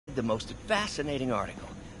The most fascinating article.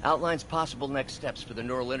 Outlines possible next steps for the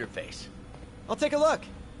neural interface. I'll take a look.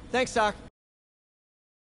 Thanks, Doc.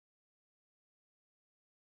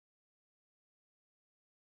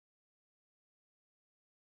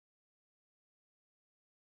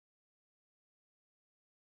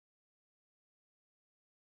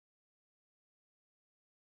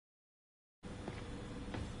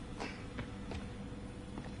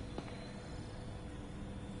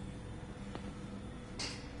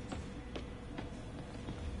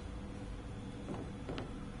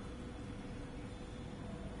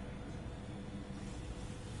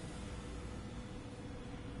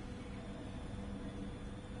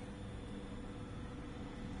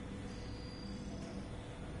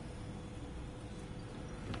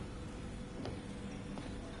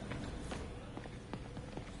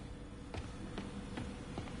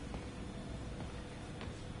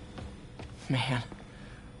 Man,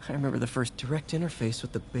 I remember the first direct interface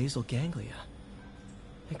with the basal ganglia.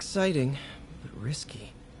 Exciting, but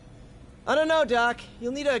risky. I don't know, Doc.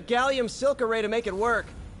 You'll need a gallium silk array to make it work.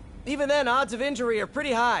 Even then, odds of injury are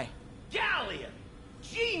pretty high. Gallium!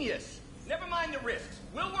 Genius! Never mind the risks.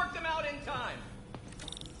 We'll work them out in time.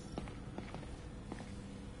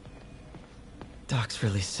 Doc's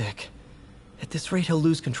really sick. At this rate, he'll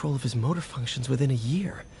lose control of his motor functions within a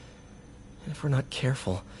year. And if we're not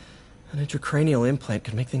careful, an intracranial implant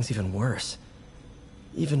could make things even worse.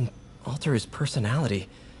 Even alter his personality.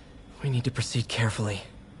 We need to proceed carefully.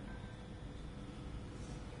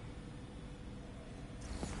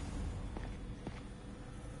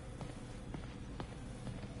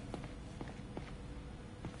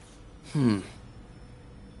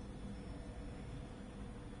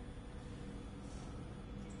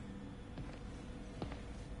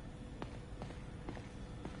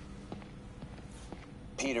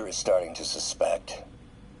 Peter is starting to suspect.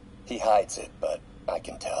 He hides it, but I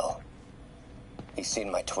can tell. He's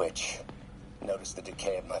seen my twitch, noticed the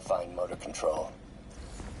decay of my fine motor control.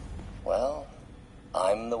 Well,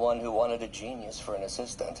 I'm the one who wanted a genius for an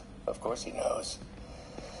assistant. Of course he knows.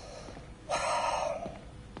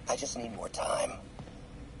 I just need more time.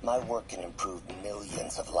 My work can improve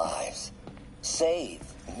millions of lives. Save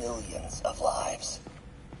millions of lives.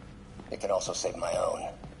 It can also save my own.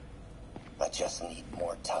 I just need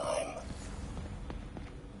more time.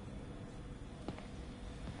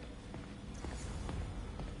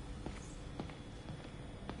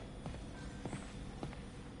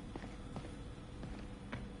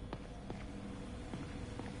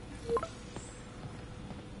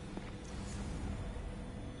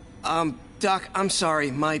 Doc, I'm sorry.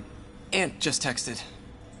 My aunt just texted.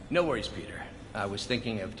 No worries, Peter. I was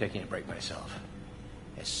thinking of taking a break myself.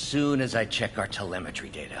 As soon as I check our telemetry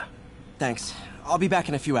data. Thanks. I'll be back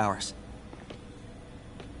in a few hours.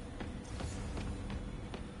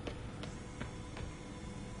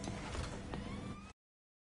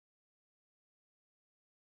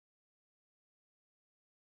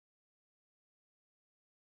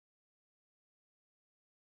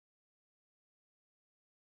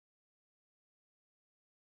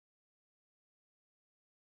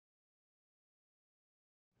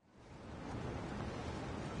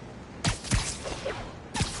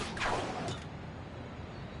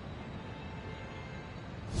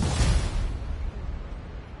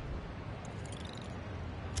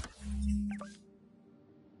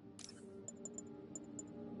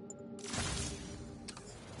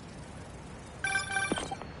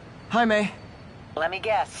 Hi, May. Let me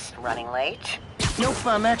guess, running late? Nope,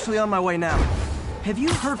 I'm actually on my way now. Have you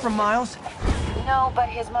heard from Miles? No, but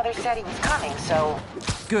his mother said he was coming, so...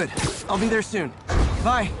 Good. I'll be there soon.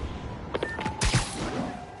 Bye.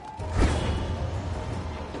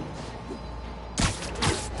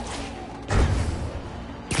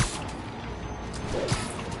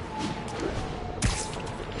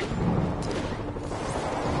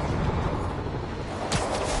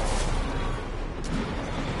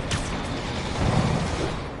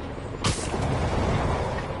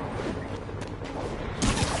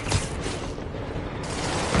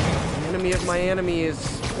 My enemy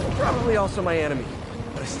is probably also my enemy,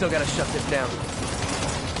 but I still gotta shut this down.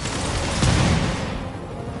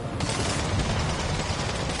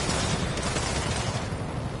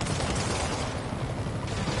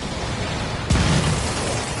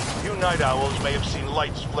 You night owls may have seen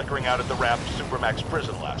lights flickering out at the Raft Supermax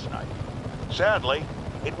prison last night. Sadly,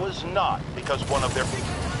 it was not because one of their...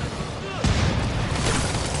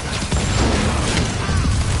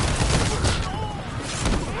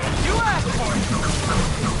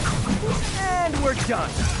 And we're done.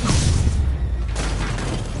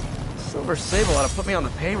 Silver Sable ought to put me on the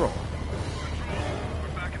payroll.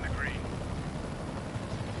 We're back in the green.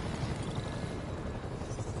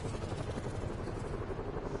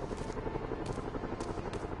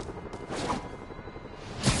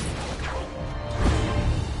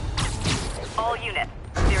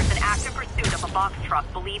 truck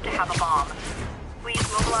believed to have a bomb. Please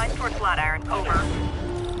mobilize towards Flatiron. Over.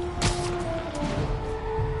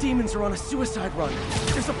 Demons are on a suicide run.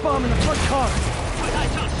 There's a bomb in the front car.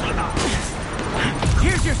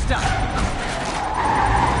 Here's your stuff.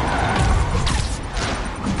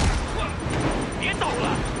 别走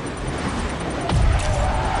了！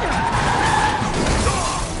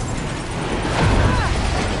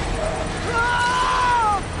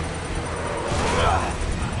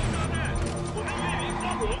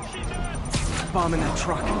 Bomb in that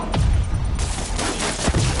truck.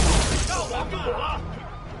 到我救我！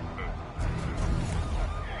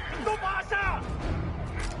都趴下！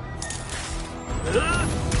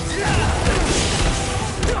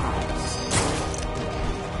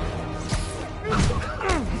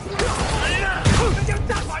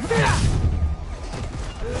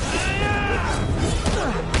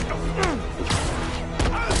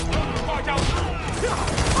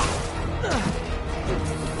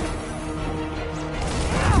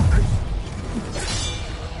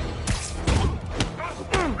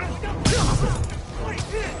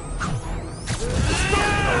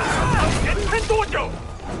 多久？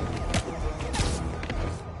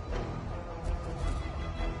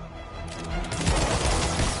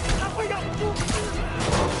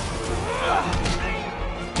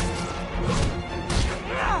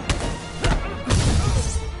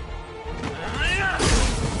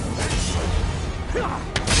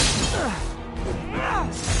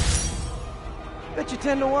 Bet you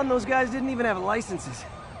 10 to 1 those guys didn't even have licenses.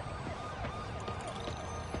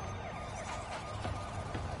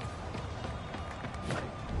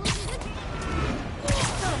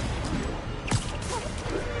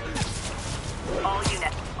 All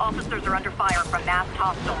units. Officers are under fire from masked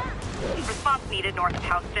hostiles. Response needed north of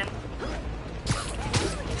Houston.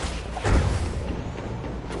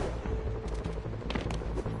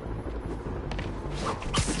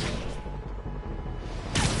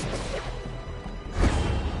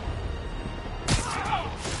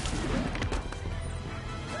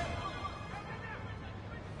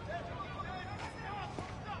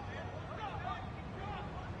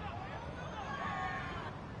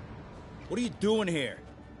 What are you doing here?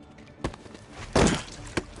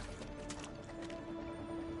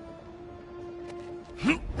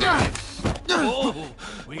 Oh,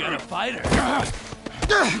 we got a fighter.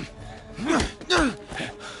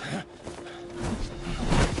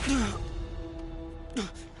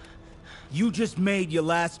 You just made your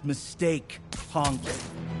last mistake, punk.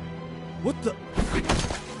 What the...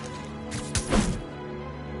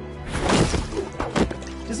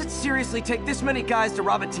 Does it seriously take this many guys to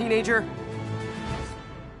rob a teenager?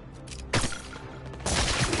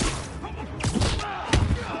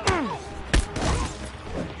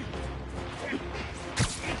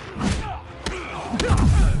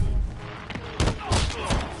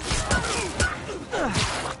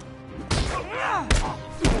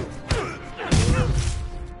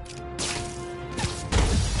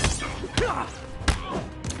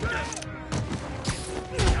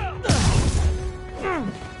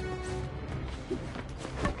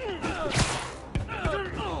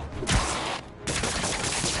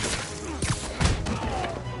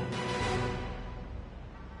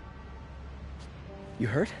 You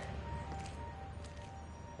hurt?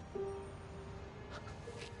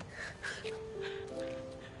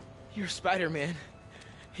 You're Spider-Man.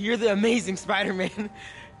 You're the amazing Spider-Man.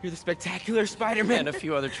 You're the spectacular Spider-Man. And a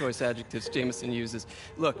few other choice adjectives Jameson uses.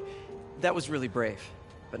 Look, that was really brave.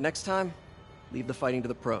 But next time, leave the fighting to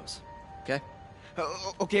the pros, okay?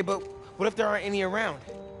 Okay, but what if there aren't any around?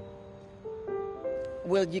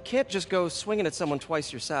 Well, you can't just go swinging at someone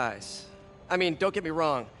twice your size. I mean, don't get me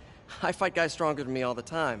wrong. I fight guys stronger than me all the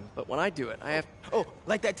time, but when I do it, I have... Oh,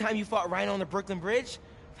 like that time you fought Rhino on the Brooklyn Bridge?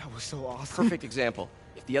 That was so awesome. Perfect example.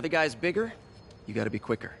 If the other guy's bigger, you gotta be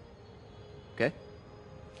quicker. Okay?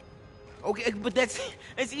 Okay, but that's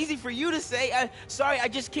easy for you to say. Sorry, I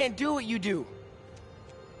just can't do what you do.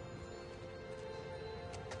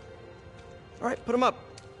 All right, put him up.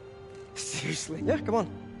 Seriously? Yeah, come on.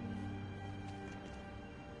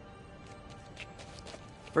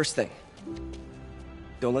 First thing,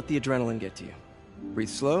 don't let the adrenaline get to you. Breathe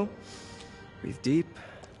slow, breathe deep,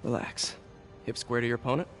 relax. Hip square to your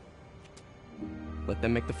opponent. Let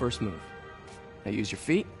them make the first move. Now use your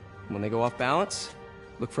feet. When they go off balance,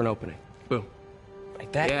 look for an opening. Boom.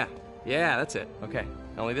 Like that? Yeah, that's it. Okay.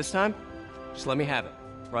 Only this time, just let me have it.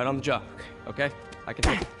 Right on the jaw. Okay? I can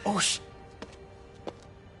take it. Oh,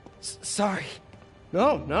 sorry.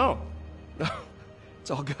 No.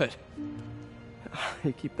 It's all good.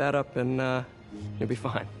 You keep that up and, you'll be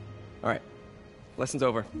fine. All right. Lesson's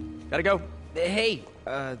over. Gotta go. Hey,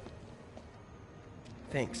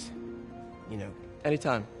 Thanks. You know.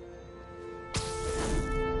 Anytime.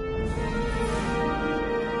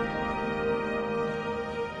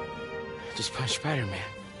 Just punch Spider-Man.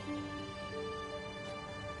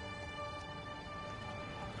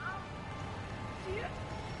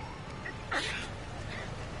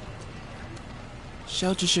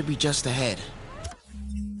 Shelter should be just ahead.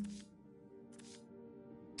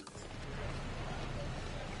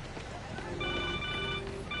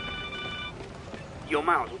 Yo,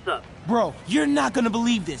 Miles, what's up? Bro, you're not gonna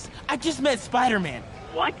believe this. I just met Spider-Man.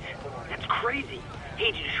 What? That's crazy.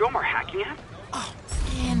 Hey, did you show him our hacking app? Oh,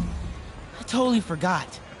 man. I totally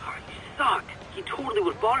forgot. Oh, you suck. He totally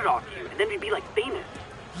would have bought it off you, and then we'd be, like, famous.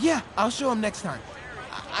 Yeah, I'll show him next time.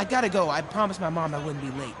 I gotta go. I promised my mom I wouldn't be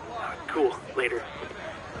late. Cool. Later.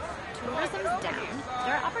 Tourism's down.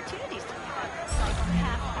 There are opportunities to like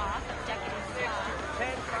half off of decadent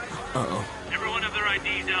stuff. Uh-oh. Everyone have their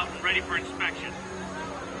IDs out and ready for inspection.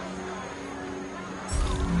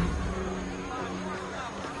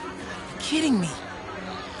 You're kidding me.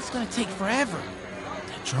 It's gonna take forever.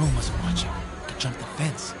 That drone must watch him. Could jump the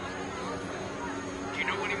fence. Do you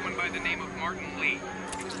know anyone by the name of Martin Lee?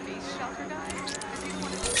 These shelter guys?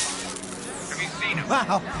 Have you seen him?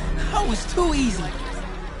 Wow, that was too easy.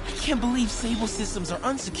 I can't believe Sable systems are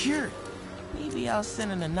unsecured. Maybe I'll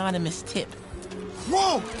send an anonymous tip.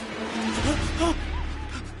 Whoa!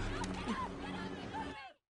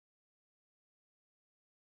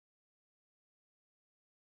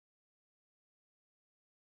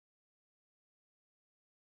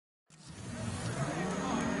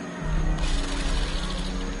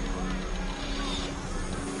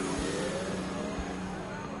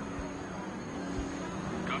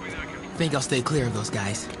 Think I'll stay clear of those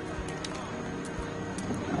guys.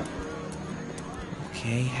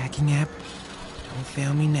 Okay, hacking app. Don't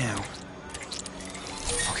fail me now.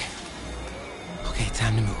 Okay. Okay,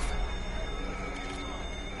 time to move.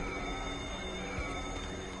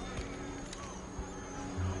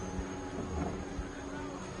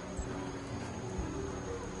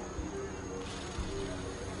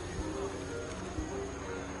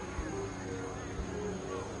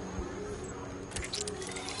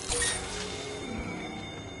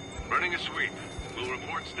 Running a sweep. We'll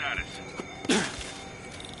report status.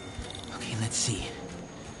 Okay, let's see.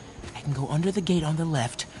 I can go under the gate on the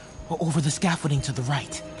left, or over the scaffolding to the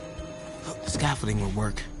right. The scaffolding will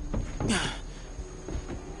work.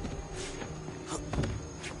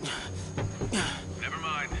 Never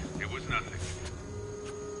mind. It was nothing.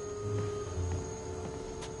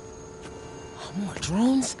 Oh, more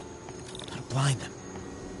drones? Gotta blind them.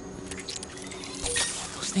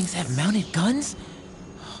 Those things have mounted guns?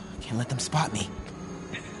 Can't let them spot me.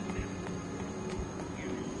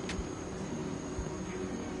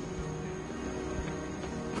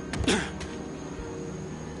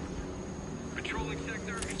 Patrolling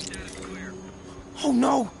sector, status clear. Oh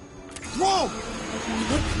no! Whoa!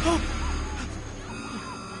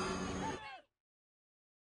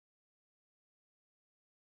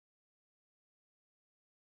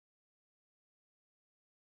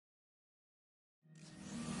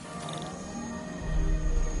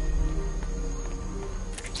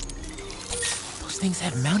 Those things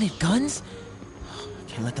have mounted guns?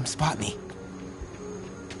 Can't let them spot me.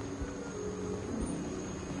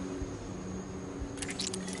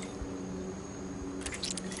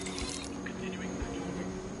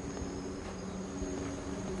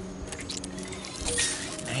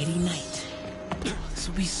 Nighty night. This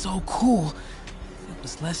would be so cool if it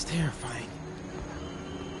was less terrifying.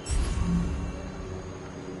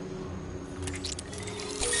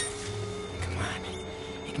 Come on,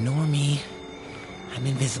 ignore me. I'm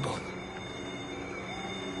invisible.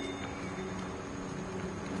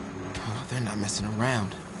 Oh, they're not messing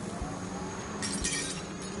around.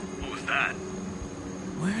 What was that?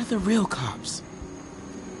 Where are the real cops?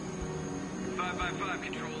 5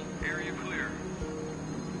 control. Area clear.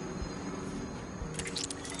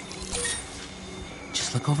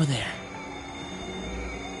 Just look over there.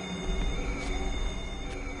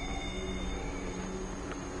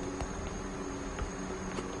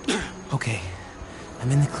 Okay,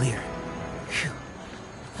 I'm in the clear. Phew,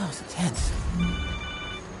 that was intense.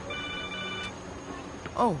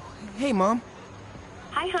 Oh, hey, Mom.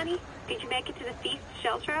 Hi, honey. Did you make it to the Feast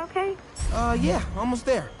shelter okay? Yeah, almost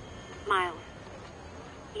there. Miles,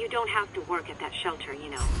 you don't have to work at that shelter, you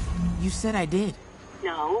know. You said I did.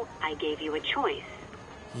 No, I gave you a choice.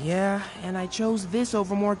 Yeah, and I chose this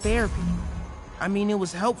over more therapy. I mean, it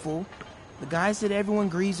was helpful. The guy said everyone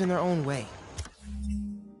grieves in their own way.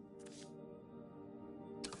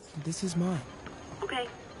 This is mine. Okay.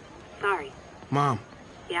 Sorry. Mom,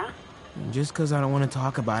 Yeah? Just because I don't want to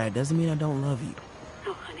talk about it doesn't mean I don't love you.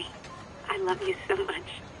 Oh, honey, I love you so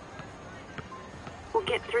much. We'll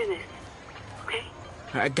get through this, okay?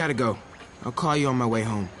 I gotta go. I'll call you on my way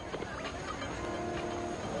home.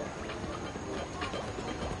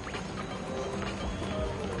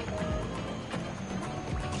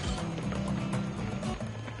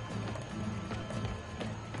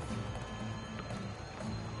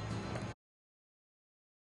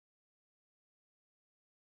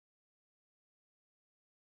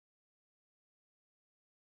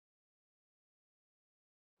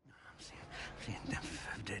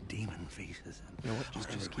 Dead demon faces. You know what?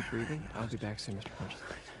 Just keep breathing. I'll be back soon, Mr. Punch.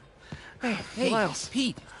 Hey, Miles.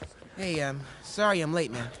 Pete. Hey, sorry I'm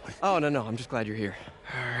late, man. Oh, no. I'm just glad you're here.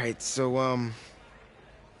 All right, so,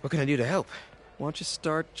 what can I do to help? Why don't you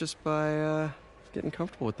start just by, getting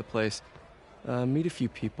comfortable with the place? Meet a few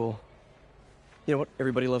people. You know what?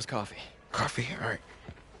 Everybody loves coffee. Coffee? All right.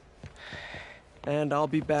 And I'll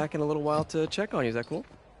be back in a little while to check on you. Is that cool?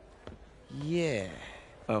 Yeah.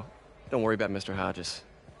 Oh, don't worry about Mr. Hodges.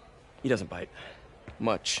 He doesn't bite.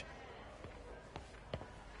 Much.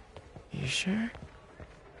 You sure?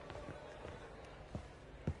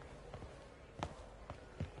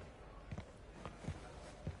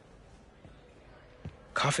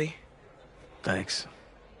 Coffee? Thanks.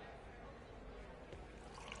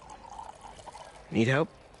 Need help?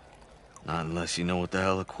 Not unless you know what the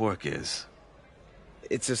hell a quark is.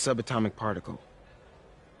 It's a subatomic particle.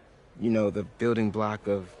 You know, the building block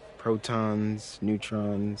of protons,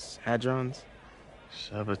 neutrons, hadrons.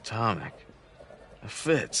 Subatomic. It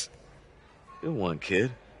fits. Good one,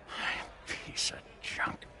 kid. Piece of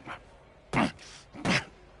junk.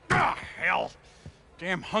 Hell.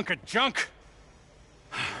 Damn hunk of junk.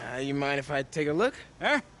 You mind if I take a look?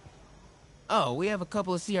 Huh? Oh, we have a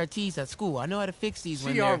couple of CRTs at school. I know how to fix these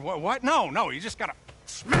when CR, they're... what? No, you just gotta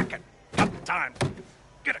smack it. Got time.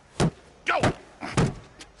 Get it. Go!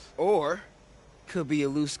 Or, could be a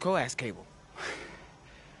loose coax cable.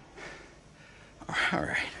 All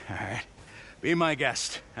right. Be my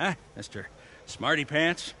guest, huh, Mr. Smarty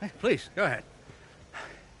Pants? Hey, please, go ahead.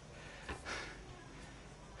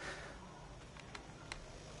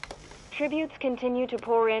 Tributes continue to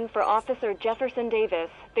pour in for Officer Jefferson Davis,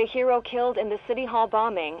 the hero killed in the City Hall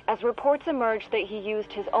bombing, as reports emerge that he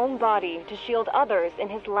used his own body to shield others in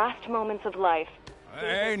his last moments of life.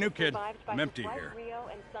 Hey, new kid. I'm empty here. Rio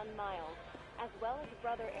and son Miles, as well as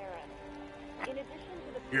brother Aaron. In addition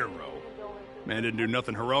to the Hero. Man didn't do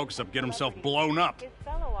nothing heroic except get himself blown up. his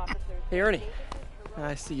fellow officers, Hey, Ernie.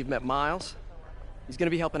 I see you've met Miles. He's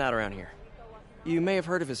gonna be helping out around here. You may have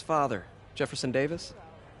heard of his father, Jefferson Davis.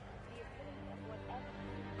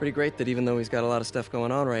 Pretty great that even though he's got a lot of stuff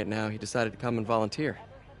going on right now, he decided to come and volunteer.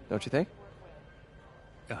 Don't you think?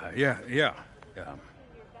 Yeah.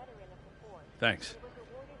 Thanks.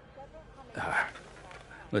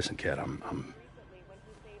 Listen, kid, I'm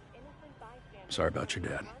sorry about your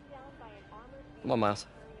dad. Come on, Miles.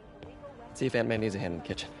 Let's see if Aunt May needs a hand in the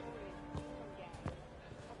kitchen.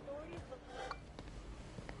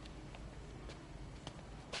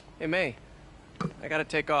 Hey, May. I gotta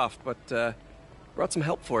take off, but, brought some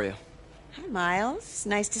help for you. Hi, Miles.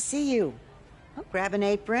 Nice to see you. Well, grab an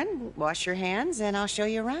apron, wash your hands, and I'll show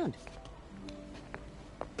you around.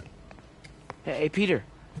 Hey, Peter.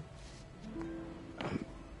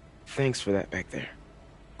 Thanks for that back there.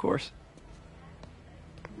 Of course.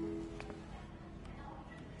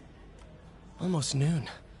 Almost noon.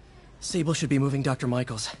 Sable should be moving Dr.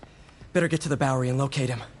 Michaels. Better get to the Bowery and locate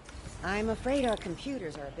him. I'm afraid our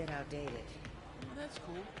computers are a bit outdated. Well, that's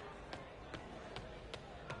cool.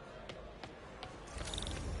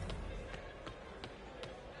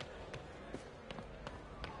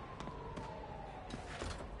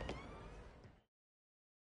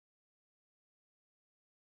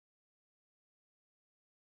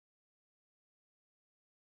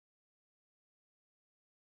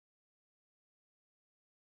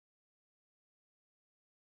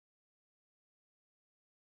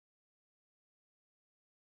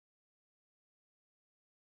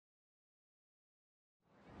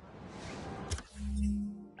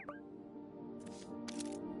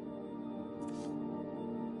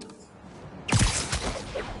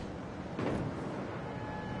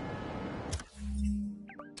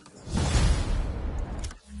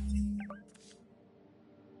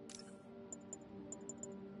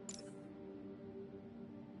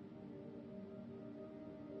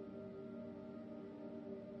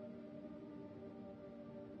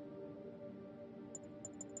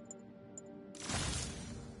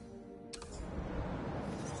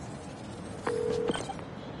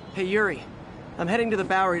 Hey, Yuri. I'm heading to the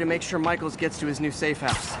Bowery to make sure Michaels gets to his new safe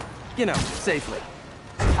house. You know, safely.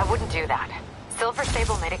 I wouldn't do that. Silver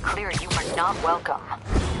Sable made it clear you are not welcome.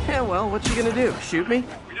 Yeah, well, what you gonna do? Shoot me?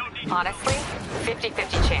 Honestly,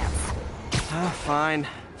 50-50 chance. Ah, fine.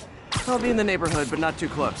 I'll be in the neighborhood, but not too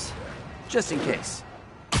close. Just in case.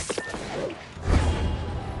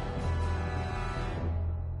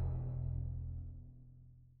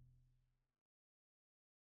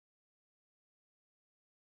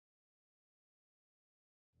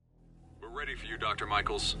 We're ready for you, Dr.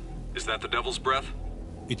 Michaels. Is that the Devil's Breath?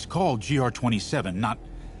 It's called GR-27, not...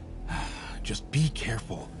 Just be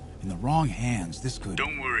careful. In the wrong hands, this could...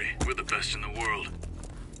 Don't worry, we're the best in the world.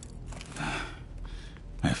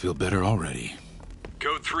 I feel better already.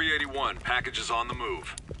 Code 381, package is on the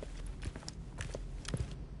move.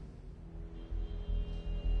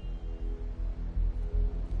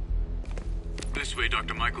 This way,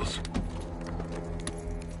 Dr. Michaels.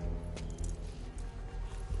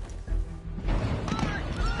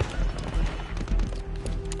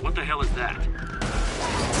 What the hell is that?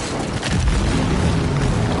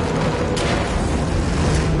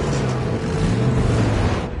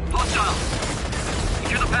 Hostile!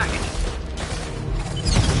 Secure the package.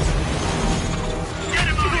 Get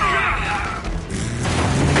him on the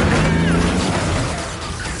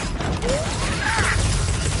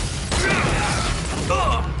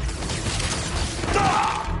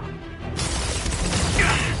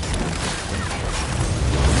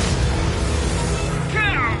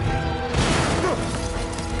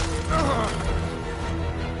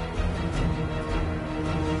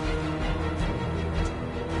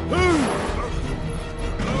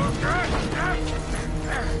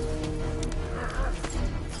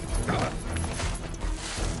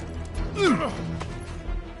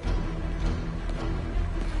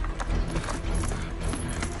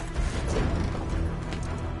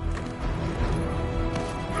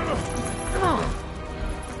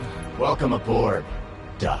Welcome aboard,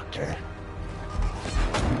 Doctor.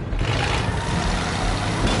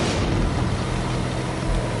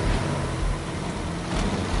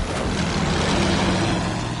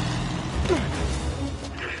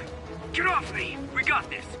 Get off me! We got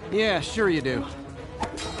this! Yeah, sure you do.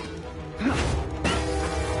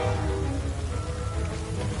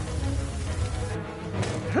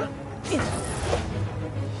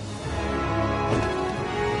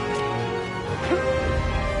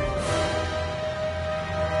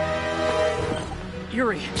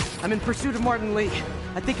 Yuri, I'm in pursuit of Martin Lee.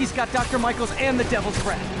 I think he's got Dr. Michaels and the Devil's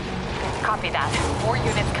Breath. Copy that. More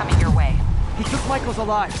units coming your way. He took Michaels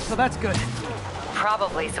alive, so that's good.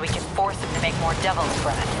 Probably so we can force him to make more Devil's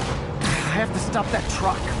Breath. I have to stop that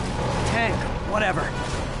truck. Tank, whatever.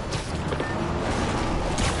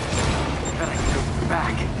 Better go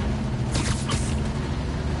back.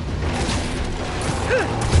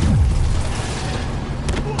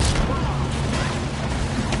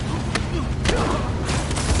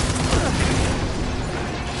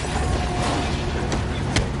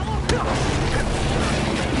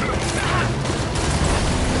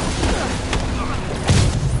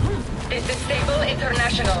 This is Sable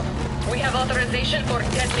International. We have authorization for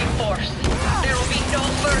deadly force. There will be no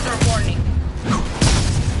further warning.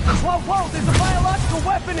 Whoa, whoa, there's a biological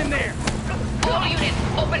weapon in there! All units,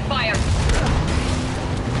 open fire.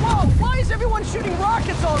 Whoa, why is everyone shooting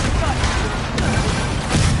rockets all of a sudden?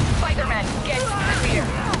 Spider-Man, get clear.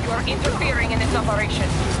 You are interfering in this operation.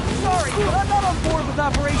 Sorry, but I'm not on board with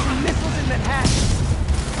Operation Missiles in Manhattan.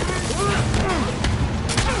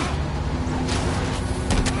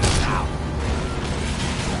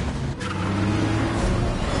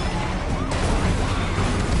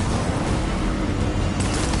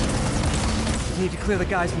 I need to clear the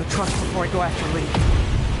guys in the trucks before I go after Lee.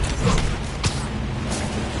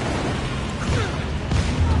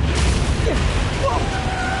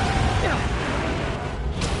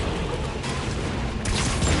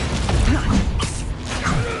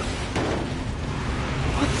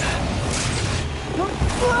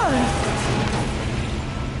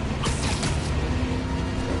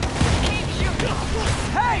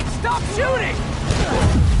 Hey, stop shooting!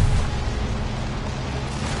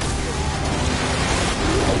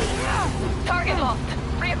 Target locked.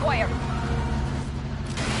 Reacquire.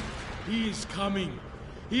 He is coming.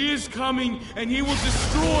 He is coming, and he will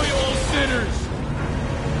destroy all sinners.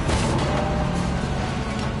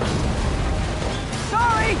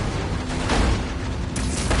 Sorry!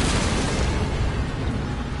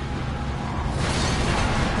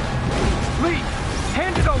 Lee,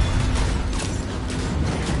 hand it over!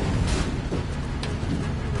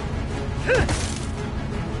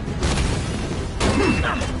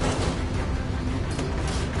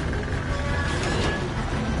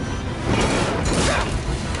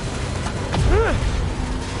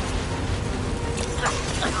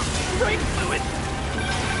 Brain fluid!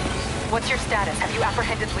 What's your status? Have you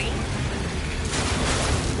apprehended Lee?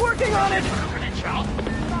 Working on it!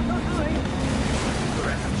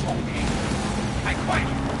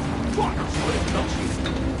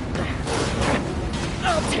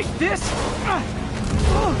 I'll take this!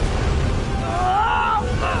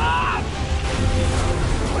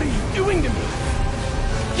 What are you doing to me?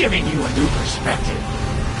 Giving you a new perspective.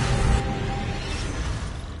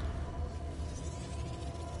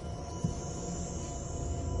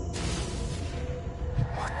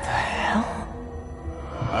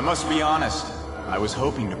 I must be honest. I was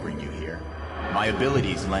hoping to bring you here. My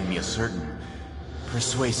abilities lend me a certain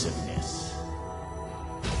persuasiveness.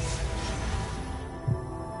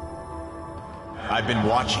 I've been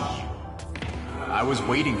watching you. I was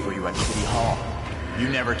waiting for you at City Hall. You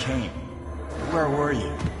never came. Where were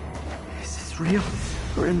you? Is this real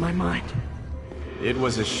or in my mind? It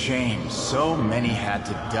was a shame so many had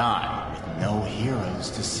to die with no heroes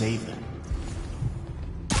to save them.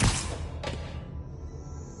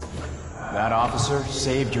 That officer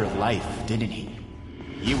saved your life, didn't he?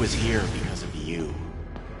 He was here because of you.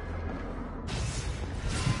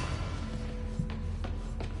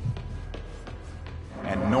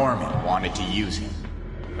 And Norman wanted to use him.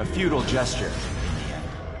 A futile gesture, in the end.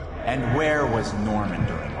 And where was Norman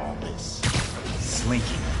during all this?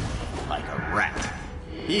 Slinking away like a rat.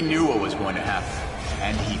 He knew what was going to happen,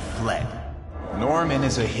 and he fled. Norman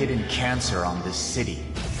is a hidden cancer on this city.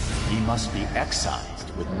 He must be excised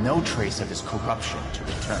with no trace of his corruption to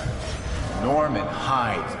return. Norman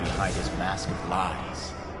hides behind his mask of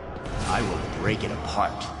lies. I will break it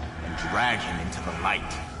apart and drag him into the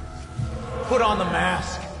light. Put on the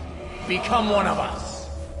mask. Become one of us.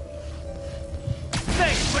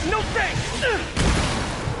 Thanks, but no thanks!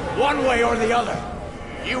 One way or the other,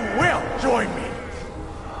 you will join me.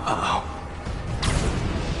 Uh-oh.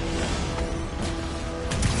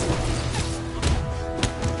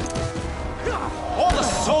 All the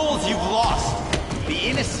souls you've lost, the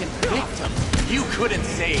innocent victims you couldn't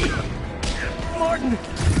save. Martin,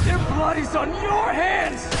 their blood is on your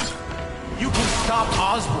hands! You can stop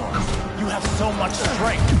Osborn. You have so much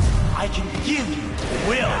strength. I can give you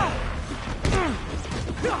will.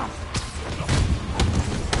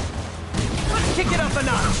 Let's kick it up a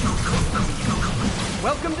notch.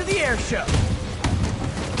 Welcome to the air show.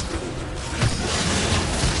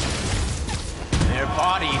 Their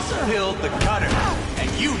bodies filled the gutter,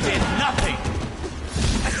 and you did nothing.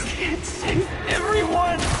 I can't save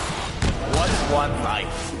everyone. What's one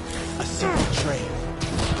life? A single trade.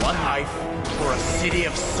 One life for a city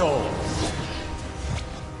of souls.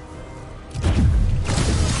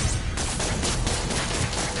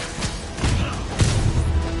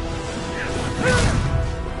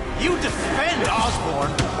 You defend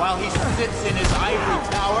Osborn while he sits in his ivory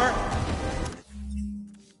tower?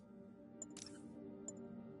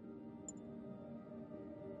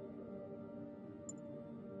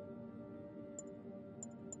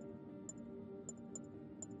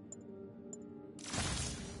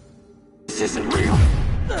 This isn't real.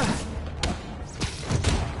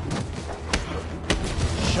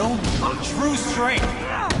 Show me your true strength.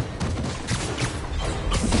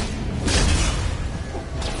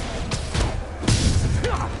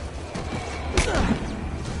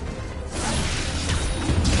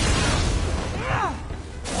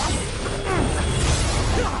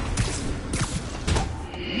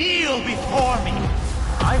 Kneel before me.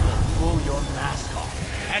 I will pull your mask off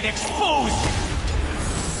and expose you.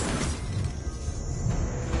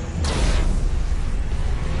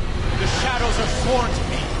 The shadows are sworn to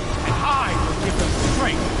me, and I will give them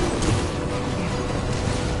strength.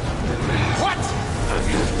 What?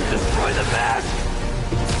 Destroy the mask!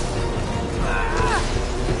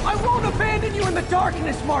 I won't abandon you in the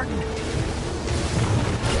darkness, Martin!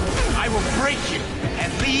 I will break you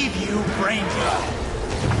and leave you brain dead.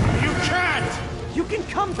 You can't! You can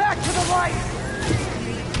come back to the light!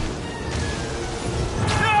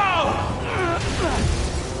 No!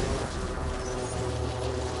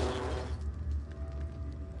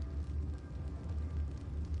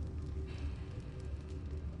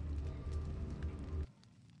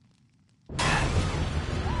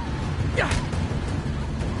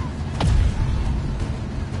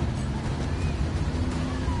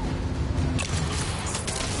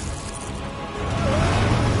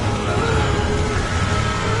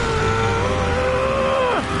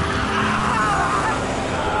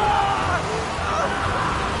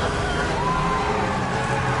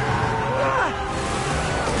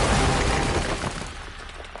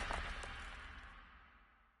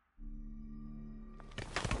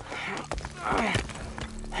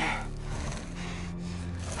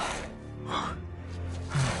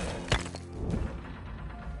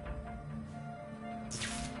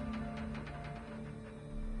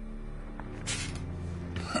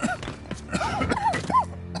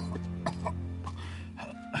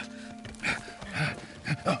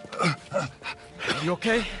 You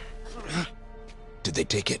okay? Did they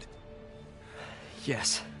take it?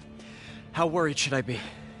 Yes. How worried should I be?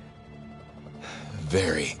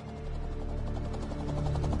 Very.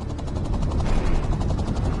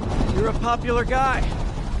 You're a popular guy.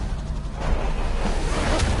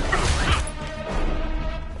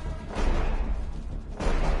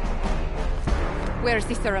 Where's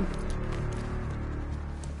the serum?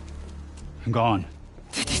 Gone.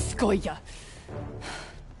 This Goya.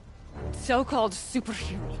 So-called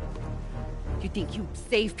superhero. You think you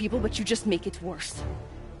save people, but you just make it worse.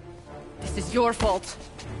 This is your fault.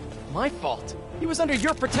 My fault? He was under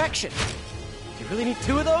your protection. Do you really need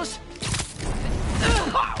two of those?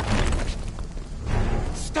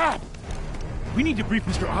 Stop! We need to brief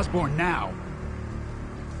Mr. Osborn now.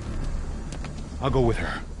 I'll go with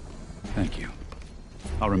her. Thank you.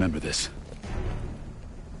 I'll remember this.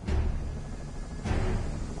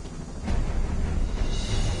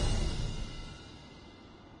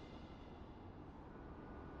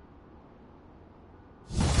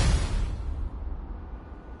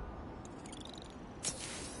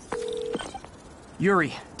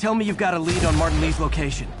 Yuri, tell me you've got a lead on Martin Lee's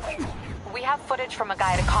location. We have footage from a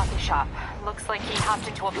guy at a coffee shop. Looks like he hopped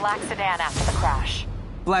into a black sedan after the crash.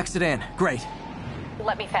 Black sedan, great.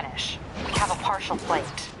 Let me finish. We have a partial plate.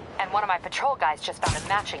 And one of my patrol guys just found a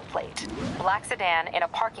matching plate. Black sedan in a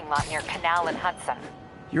parking lot near Canal and Hudson.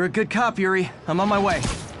 You're a good cop, Yuri. I'm on my way.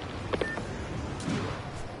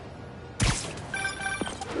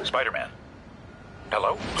 Spider-Man.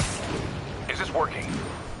 Hello? Is this working?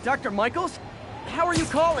 Dr. Michaels? How are you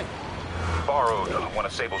calling? Borrowed one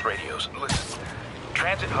of Sable's radios. Listen,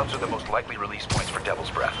 transit hubs are the most likely release points for Devil's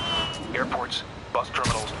Breath. Airports, bus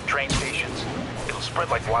terminals, train stations. It'll spread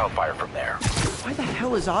like wildfire from there. Why the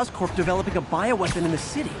hell is Oscorp developing a bioweapon in the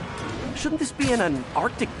city? Shouldn't this be in an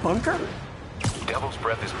Arctic bunker? Devil's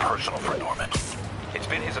Breath is personal for Norman. It's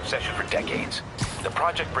been his obsession for decades. The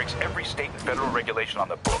project breaks every state and federal regulation on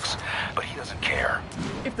the books, but he doesn't care.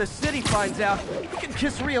 If the city finds out, we can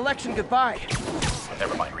kiss re-election goodbye.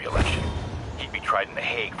 Never mind re-election. He'd be tried in The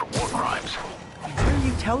Hague for war crimes. Why are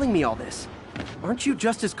you telling me all this? Aren't you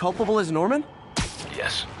just as culpable as Norman?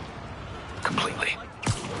 Yes. Completely.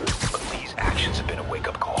 But Lee's actions have been a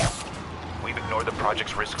wake-up call. We've ignored the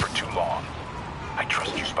project's risk for too long. I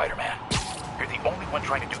trust you, Spider-Man. You're the only one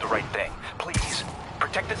trying to do the right thing. Please,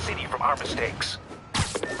 protect the city from our mistakes.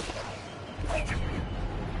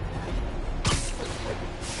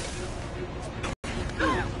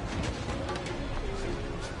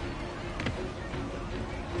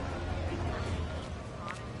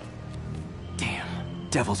 Damn,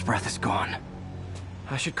 Devil's Breath is gone.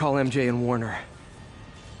 I should call MJ and warn her.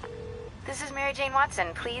 This is Mary Jane Watson.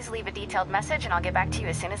 Please leave a detailed message and I'll get back to you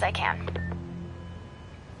as soon as I can.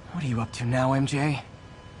 What are you up to now, MJ?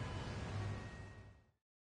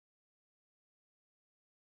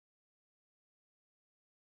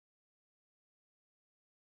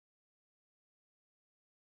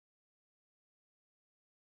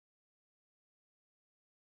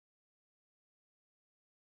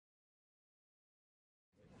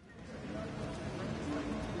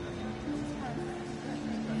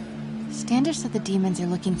 Standish said the demons are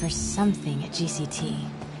looking for something at GCT.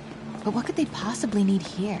 But what could they possibly need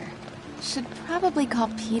here? Should probably call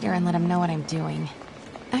Peter and let him know what I'm doing.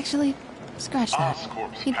 Actually, scratch that.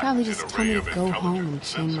 He'd probably just tell me to go home and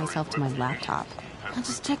chain myself to my laptop. I'll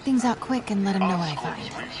just check things out quick and let him know what I find.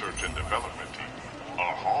 Research and development team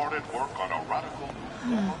are hard at work on a radical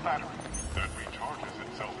form of battery that recharges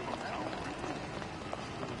itself from sound.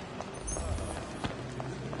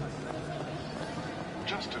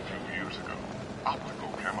 Just a few years ago, optical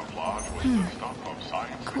camouflage was the stuff of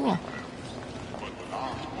science. Cool.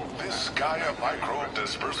 This Gaia microbe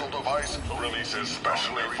dispersal device releases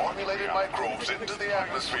specially formulated microbes into the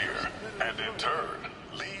atmosphere, and in turn,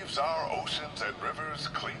 leaves our oceans and rivers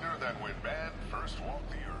cleaner than when man first walked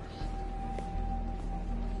the earth.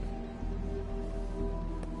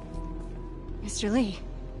 Mr. Lee.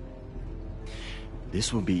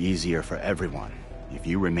 This will be easier for everyone if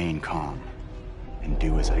you remain calm and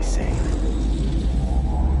do as I say.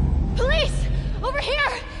 Police! Over here!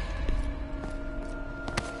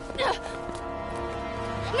 No!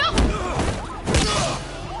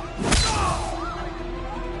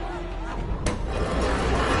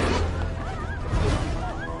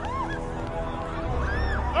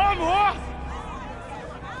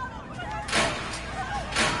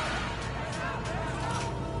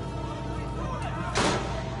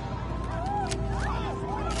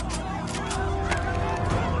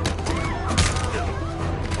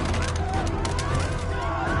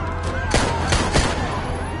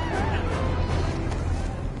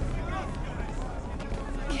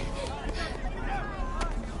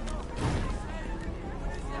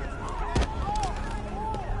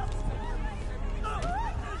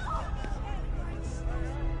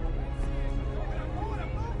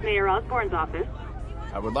 Mayor Osborne's office.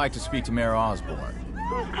 I would like to speak to Mayor Osborne.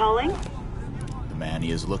 Who's calling? The man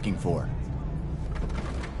he is looking for.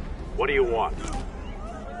 What do you want?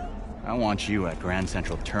 I want you at Grand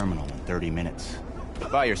Central Terminal in 30 minutes.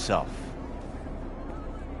 By yourself.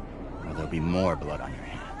 Or there'll be more blood on your hands.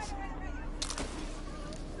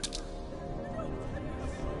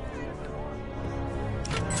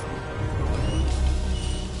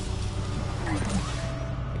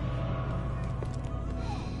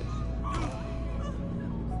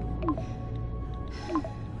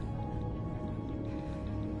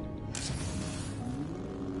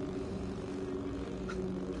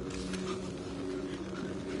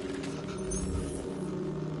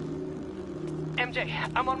 MJ,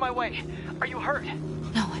 I'm on my way. Are you hurt?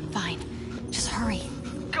 No, I'm fine. Just hurry.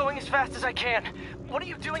 Going as fast as I can. What are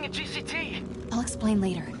you doing at GCT? I'll explain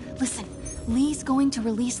later. Listen, Lee's going to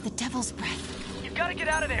release the Devil's Breath. You gotta get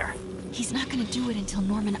out of there. He's not gonna do it until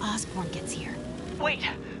Norman Osborn gets here. Wait,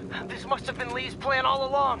 this must have been Lee's plan all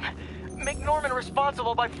along. Make Norman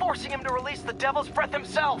responsible by forcing him to release the Devil's Breath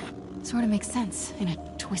himself. Sort of makes sense, in a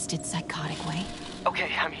twisted, psychotic way.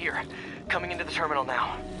 Okay, I'm here. Coming into the terminal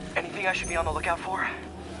now. Anything I should be on the lookout for?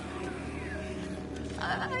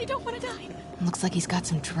 I don't want to die. Looks like he's got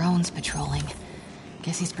some drones patrolling.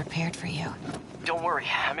 Guess he's prepared for you. Don't worry,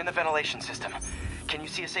 I'm in the ventilation system. Can you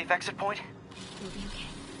see a safe exit point? We'll be okay.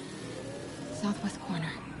 Southwest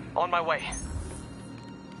corner. On my way.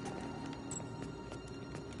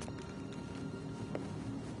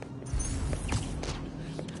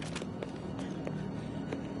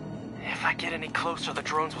 If I get any closer, the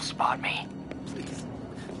drones will spot me. Please,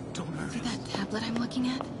 don't hurt. See that tablet I'm looking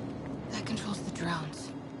at? That controls the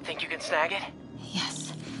drones. Think you can snag it?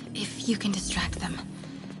 Yes, if you can distract them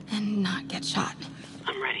and not get shot.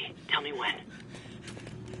 I'm ready. Tell me when.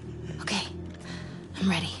 Okay, I'm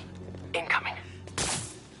ready. Incoming.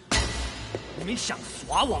 你们想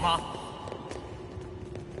耍我吗？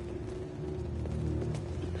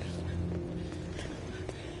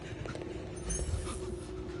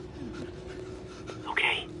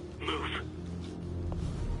 Okay, move.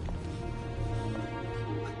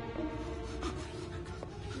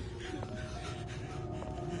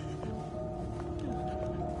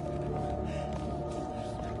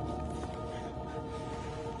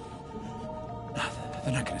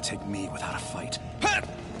 They're not gonna take me without a fight.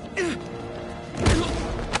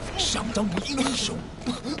 想当英雄。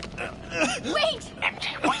 Wait!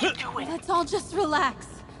 MJ, what are you doing? Let's all just relax.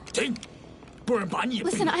 停，不然把你也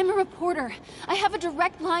Listen, I'm a reporter. I have a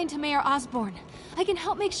direct line to Mayor Osborne. I can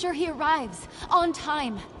help make sure he arrives on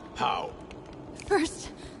time. How? First,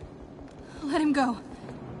 let him go.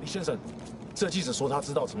 李先生，这记者说他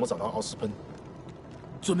知道怎么找到奥斯喷。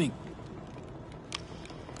遵命。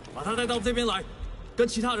把他带到这边来，跟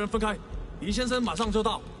其他人分开。李先生马上就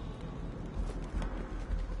到。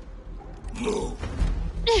Move.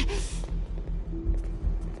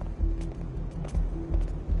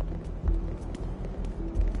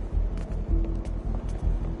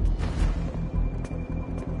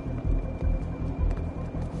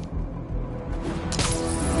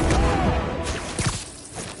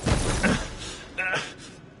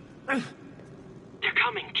 They're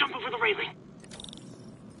coming. Jump over the railing.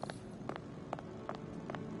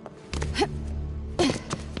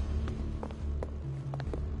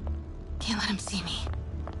 Can't let him see me.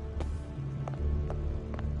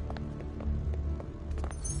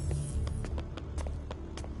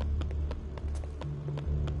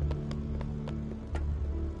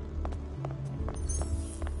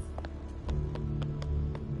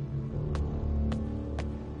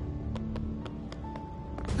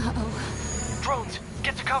 Uh-oh. Drones,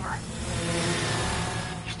 get to cover.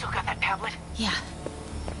 You still got that tablet? Yeah.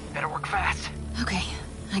 Better work fast. Okay,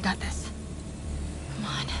 I got this. Come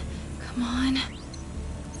on. Come on.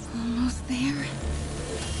 Almost there.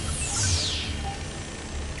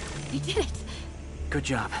 They did it! Good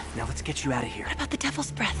job. Now let's get you out of here. What about the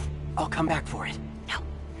Devil's Breath? I'll come back for it. No.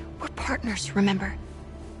 We're partners, remember?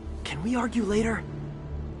 Can we argue later?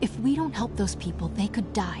 If we don't help those people, they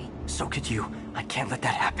could die. So could you. I can't let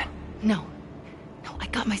that happen. No. No, I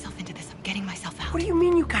got myself into this. I'm getting myself out. What do you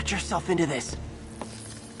mean you got yourself into this?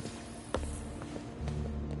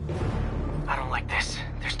 I don't like this.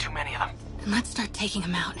 There's too many of them. And let's start taking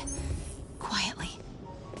them out. Quietly.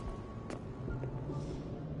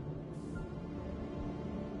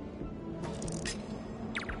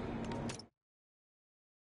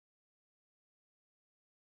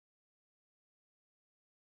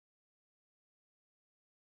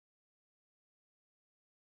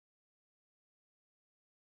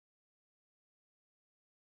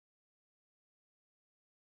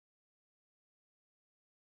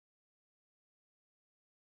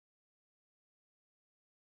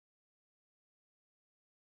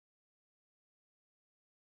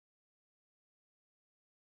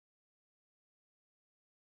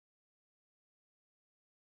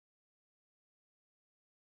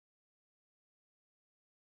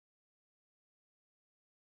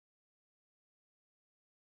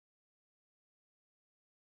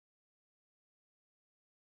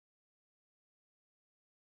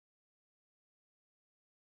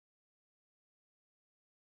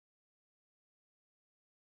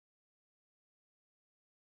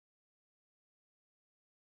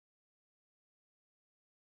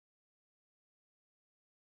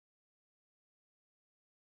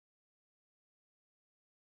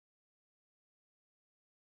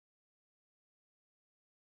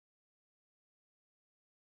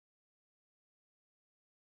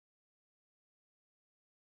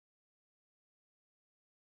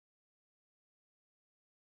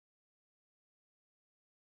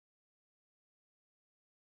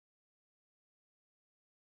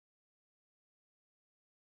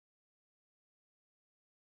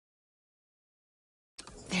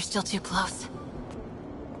 still too close.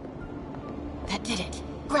 That did it.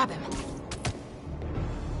 Grab him.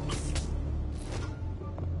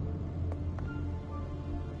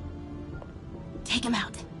 Take him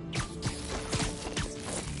out.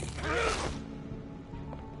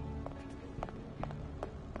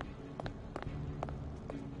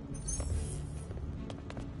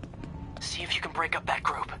 See if you can break up that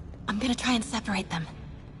group. I'm gonna try and separate them.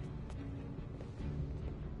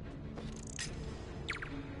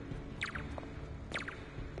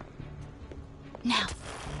 Now.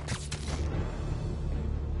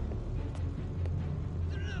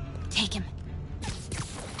 Take him.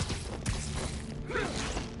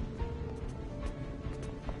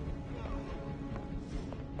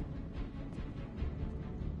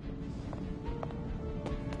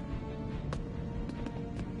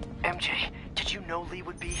 MJ, did you know Lee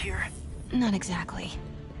would be here? Not exactly.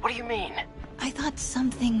 What do you mean? I thought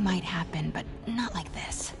something might happen, but not like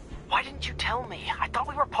this. Why didn't you tell me? I thought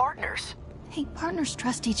we were partners. Hey, partners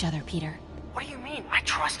trust each other, Peter. What do you mean? I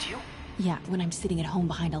trust you? Yeah, when I'm sitting at home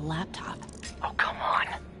behind a laptop. Oh, come on.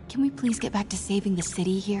 Can we please get back to saving the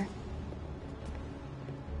city here?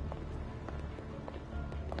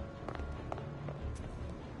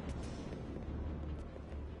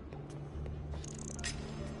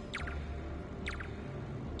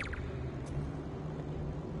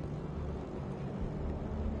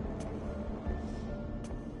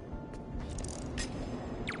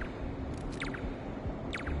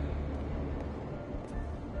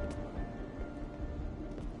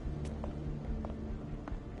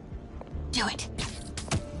 Do it.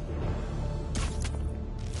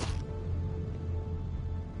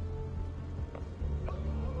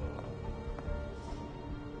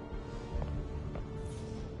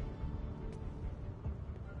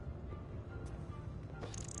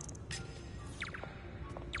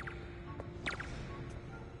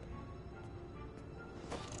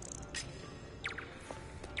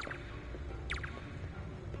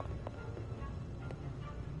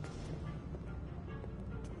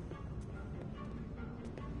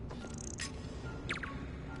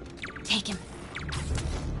 Take him.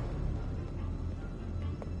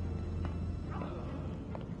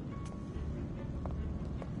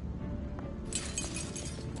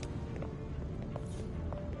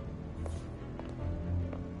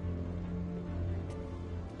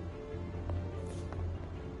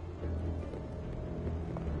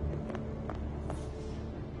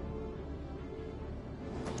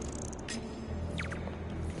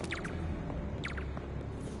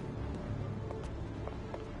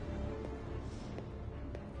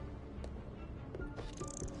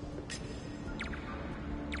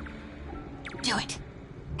 Do it.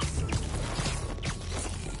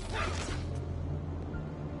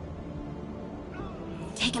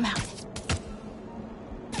 Take him out.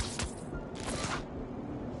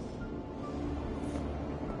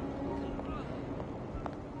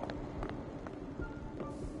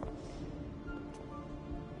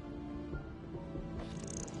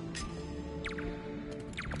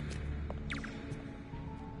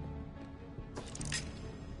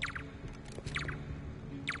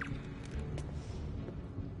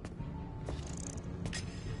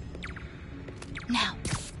 Now.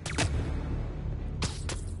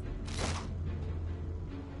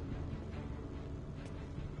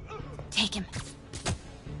 Take him.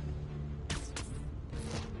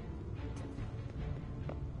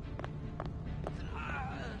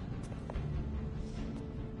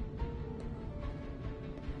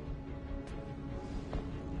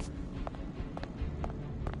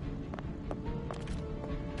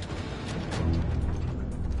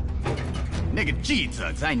那个记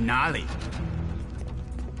者在哪里？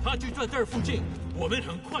他就在这儿附近，我们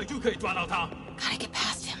很快就可以抓到他。Gotta get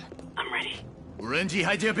past him. I'm ready. 无人机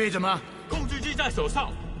还接备着吗？控制机在手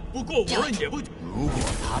上，不过我们也不。如果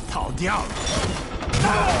他逃掉了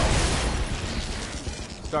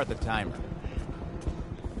Start the timer.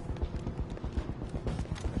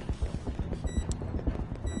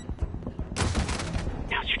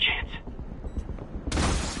 Now's your chance.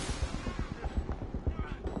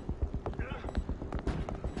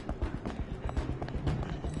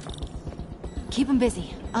 Keep him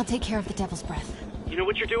busy. I'll take care of the Devil's Breath. You know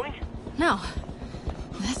what you're doing? No.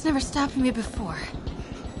 That's never stopped me before.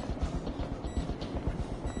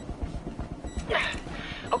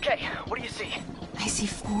 Okay, what do you see? I see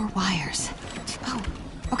 4 wires. Oh,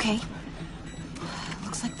 okay.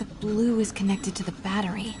 Looks like the blue is connected to the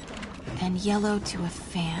battery, and yellow to a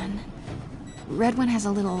fan. Red one has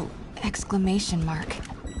a little exclamation mark.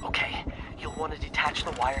 Okay, you'll want to detach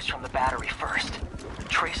the wires from the battery first.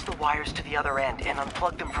 Trace the wires to the other end and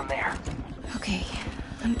unplug them from there. Okay,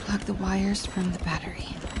 Unplug the wires from the battery.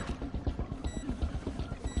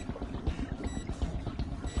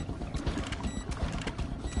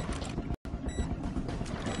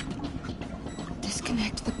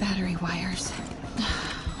 Disconnect the battery wires.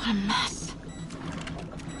 What a mess.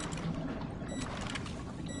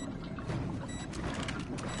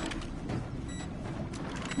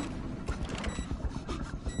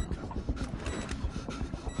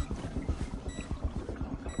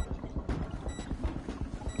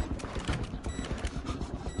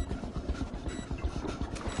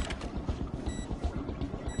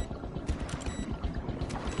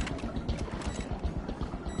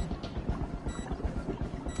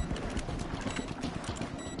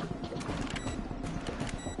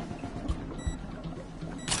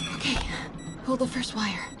 Pull the first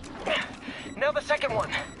wire. Now the second one.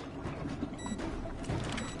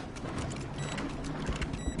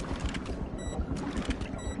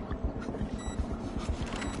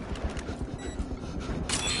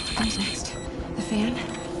 Who's next? The fan?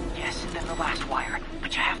 Yes, then the last wire.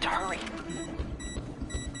 But you have to hurry.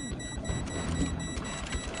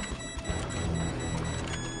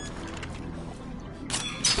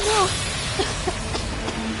 No!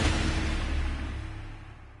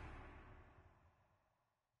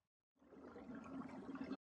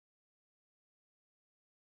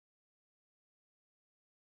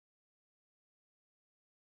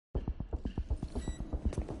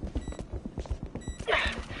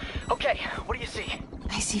 Okay, what do you see?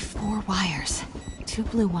 I see 4 wires. 2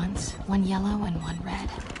 blue ones, 1 yellow, and 1 red.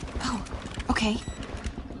 Oh, okay.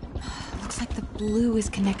 Looks like the blue is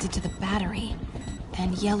connected to the battery,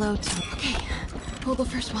 and yellow to... Okay, pull the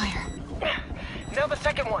first wire. Now the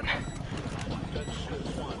second one.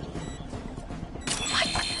 What?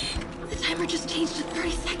 The timer just changed to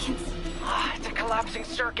 30 seconds. It's a collapsing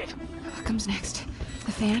circuit. What comes next?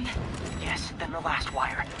 The fan? Yes, then the last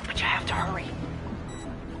wire. But you have to hurry.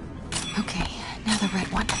 Okay, now the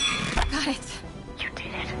red one. Got it. You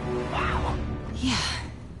did it. Wow. Yeah.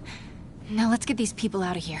 Now let's get these people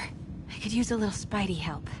out of here. I could use a little Spidey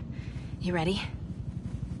help. You ready?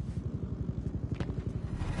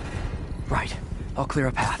 Right. I'll clear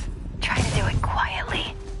a path. Try to do it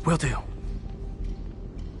quietly. Will do.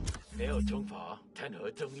 没有惩罚，谈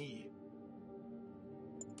何正义？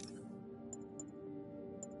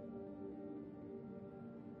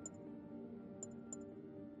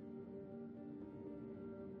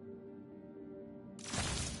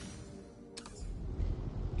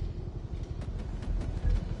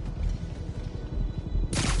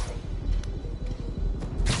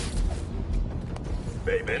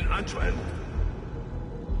 北门安全。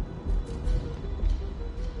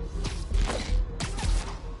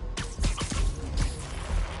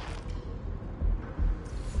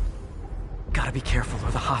 Gotta be careful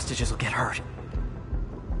or the hostages will get hurt.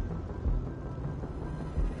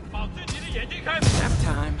 保持你的眼睛开。 Nap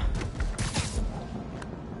time.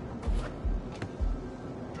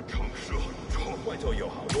 这城市很臭，外头有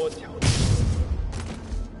好多条。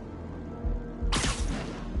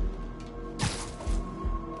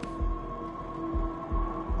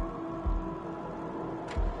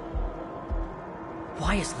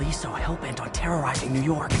 Why is Lee so hell-bent on terrorizing New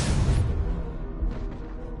York?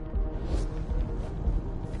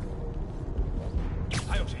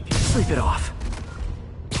 Sleep it off.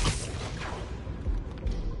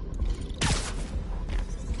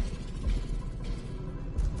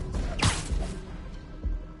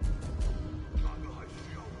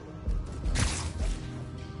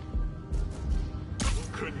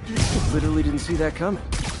 Literally didn't see that coming.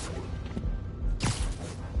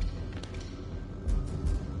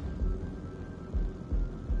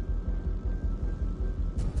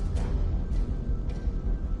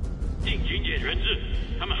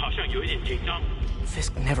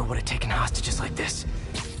 Fisk never would have taken hostages like this.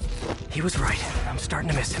 He was right. I'm starting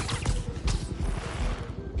to miss him.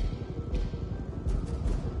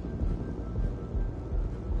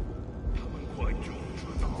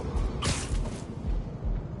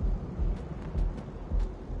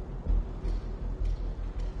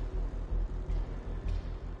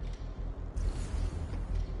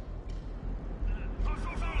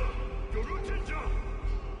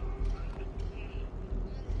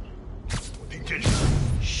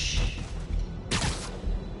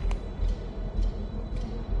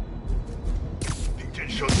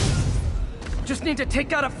 Just need to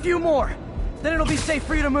take out a few more. Then it'll be safe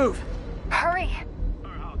for you to move. Hurry. 2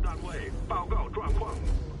号单位报告状况。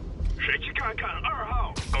谁去看看2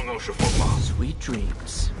号？刚刚是风吗？ Sweet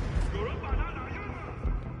dreams. 有人把他打晕了。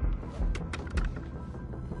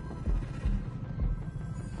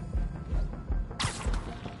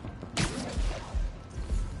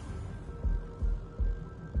 Got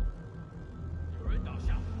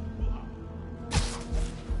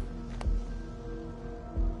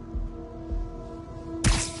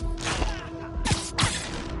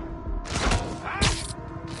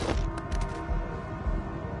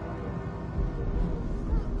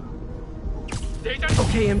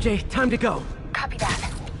Okay, MJ, time to go. Copy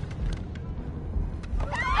that.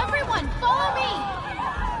 Everyone, follow me!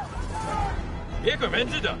 别搁人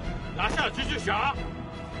质的，拿下蜘蛛侠。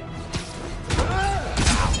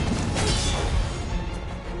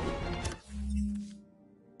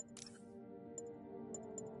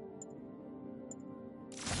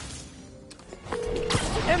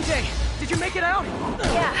MJ, did you make it out?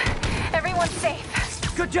 Yeah, everyone's safe.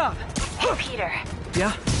 Good job. Hey, Peter.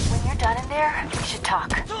 Yeah? When you're done in there, we should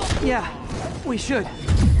talk. Yeah, we should.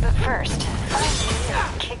 But first, find Peter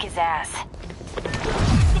and kick his ass.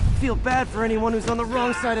 Feel bad for anyone who's on the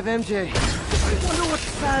wrong side of MJ. I wonder what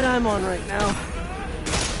side I'm on right now.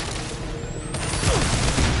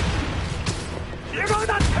 别让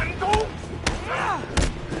他成功！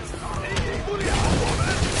理不了我们。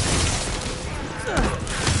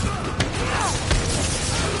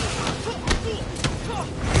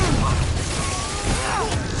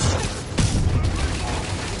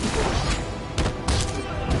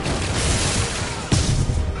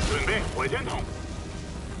准备火箭筒。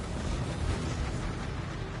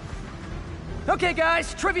 Okay,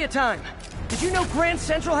 guys, trivia time. Did you know Grand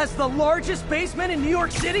Central has the largest basement in New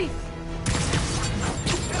York City?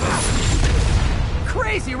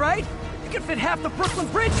 Crazy, right? You could fit half the Brooklyn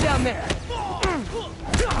Bridge down there.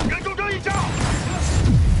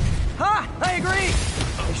 Ha! I agree.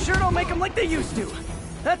 They sure don't make them like they used to.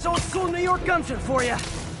 That's old school New York gumption for you.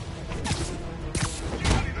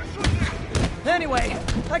 Anyway,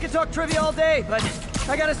 I could talk trivia all day, but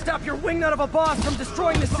I gotta stop your wingnut of a boss from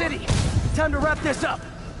destroying the city. Time to wrap this up.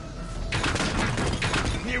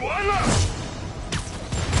 你完了！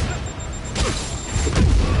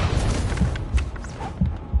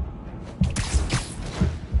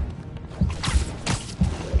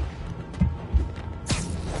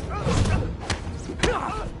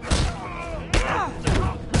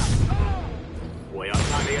我要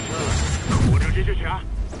下列车，扶着蜘蛛侠。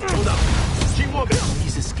收到，经过。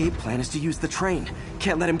His escape plan is to use the train.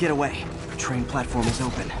 Can't let him get away. The train platform is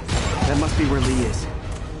open. That must be where Lee is.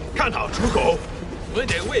 看好出口。我们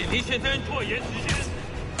得为离先生拖延时间。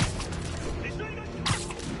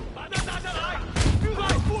把他拿下来！快！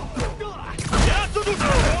别抓住手！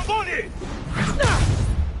我帮你。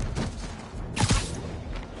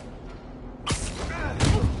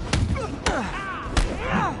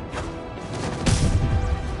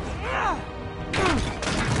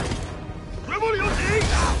绝不留情！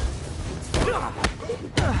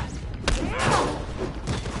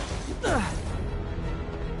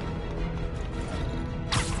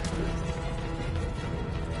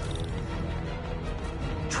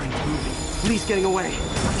 Lee's getting away.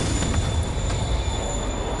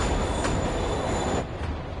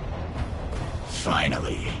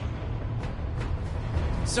 Finally.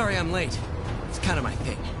 Sorry I'm late. It's kind of my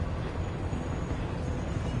thing.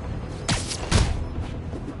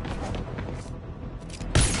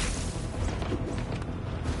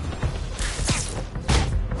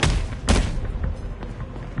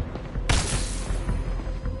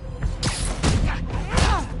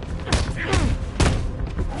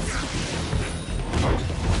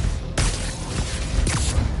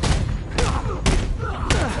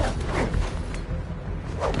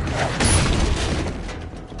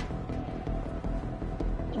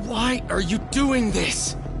 Why are you doing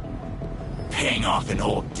this? Paying off an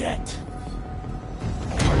old debt.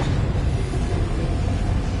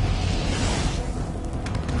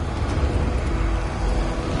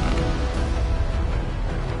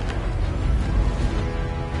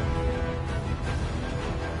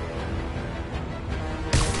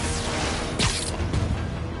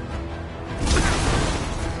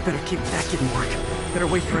 Better keep that didn't work. Better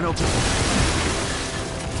wait for an opening.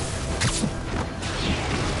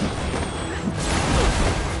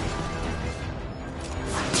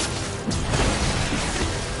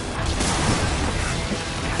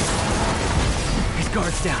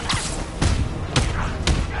 Guards down.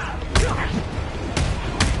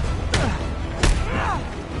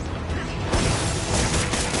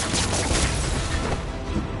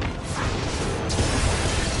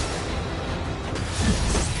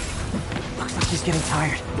 Looks like he's getting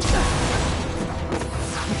tired.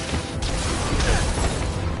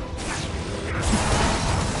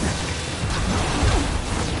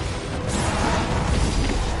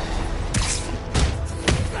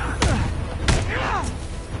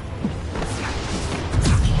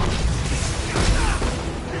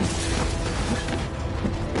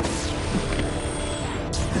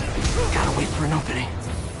 For an opening.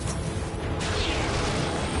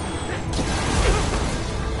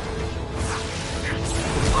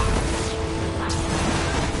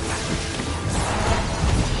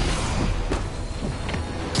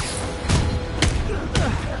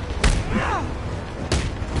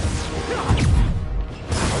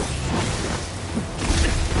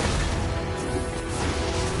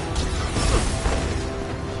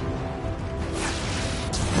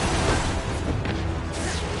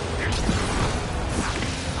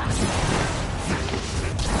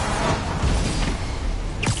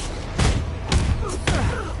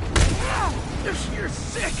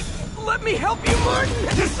 help you, Martin?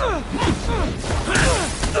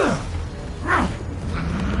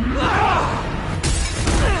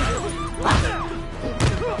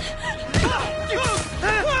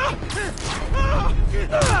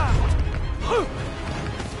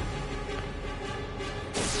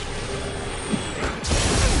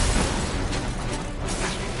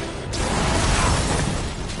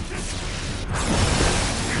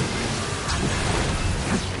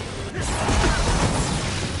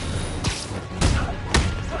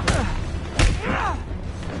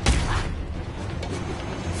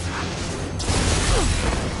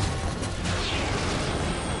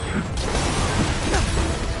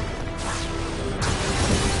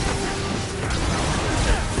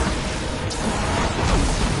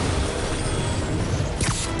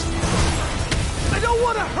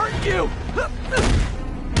 You!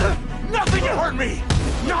 Nothing can hurt me!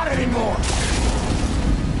 Not anymore!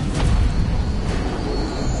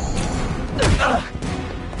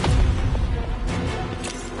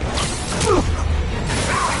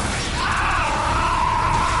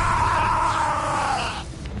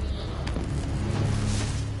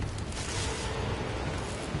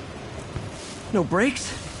 No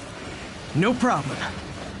brakes? No problem.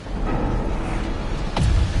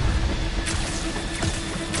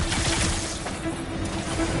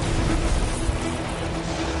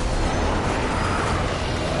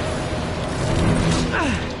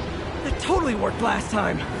 Totally worked last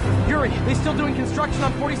time. Yuri, they still doing construction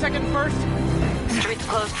on 42nd and 1st? Street's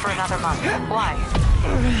closed for another month. Why?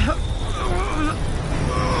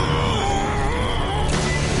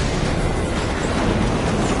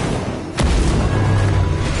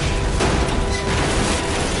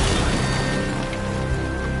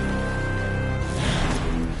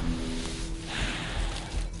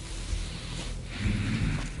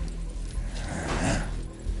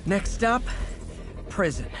 Next stop,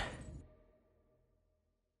 prison.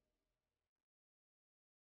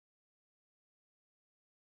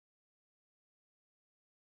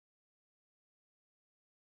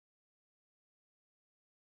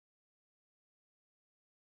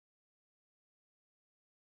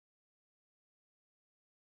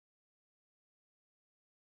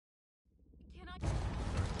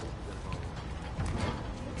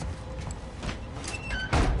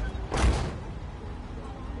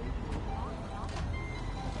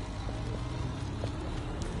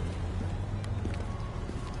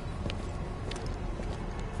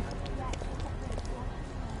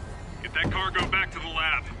 Get that cargo back to the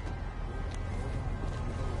lab.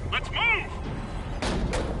 Let's move!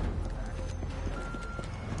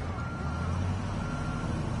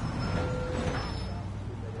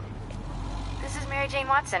 This is Mary Jane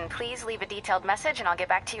Watson. Please leave a detailed message and I'll get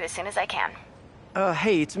back to you as soon as I can.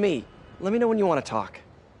 Hey, it's me. Let me know when you want to talk.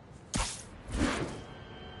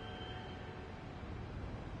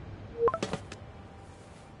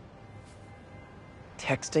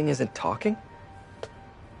 Texting isn't talking?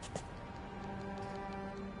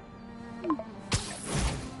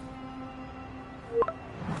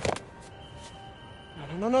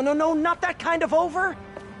 No, not that kind of over!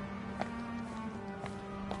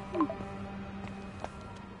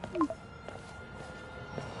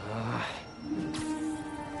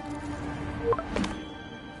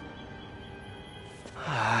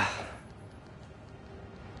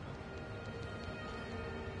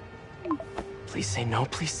 Please say no,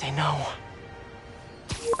 please say no.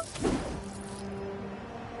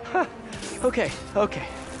 Okay.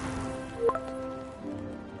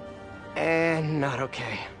 And not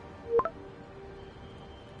okay.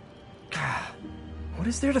 What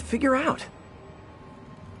is there to figure out?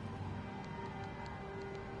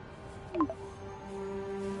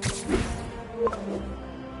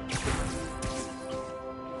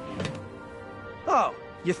 Oh,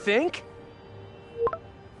 you think?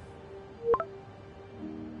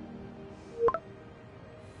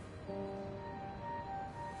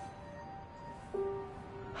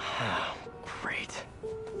 Great.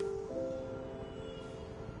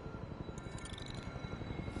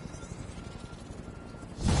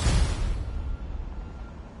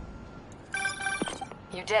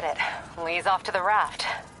 You did it. Lee's off to the raft.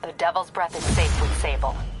 The Devil's Breath is safe with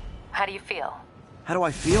Sable. How do you feel? How do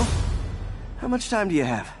I feel? How much time do you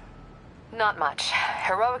have? Not much.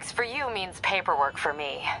 Heroics for you means paperwork for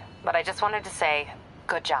me. But I just wanted to say,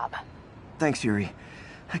 good job. Thanks, Yuri.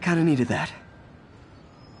 I kinda needed that.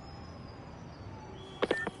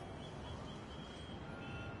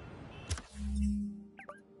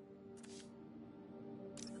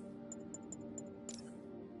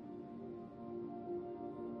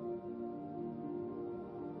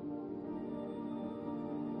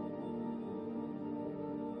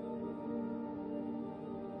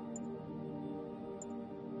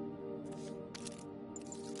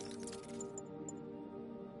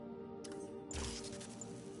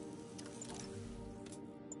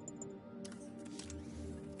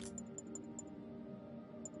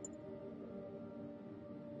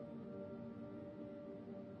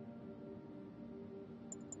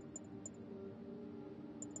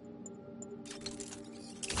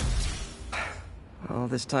 All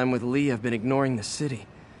this time with Lee, I've been ignoring the city.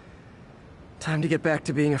 Time to get back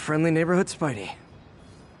to being a friendly neighborhood Spidey.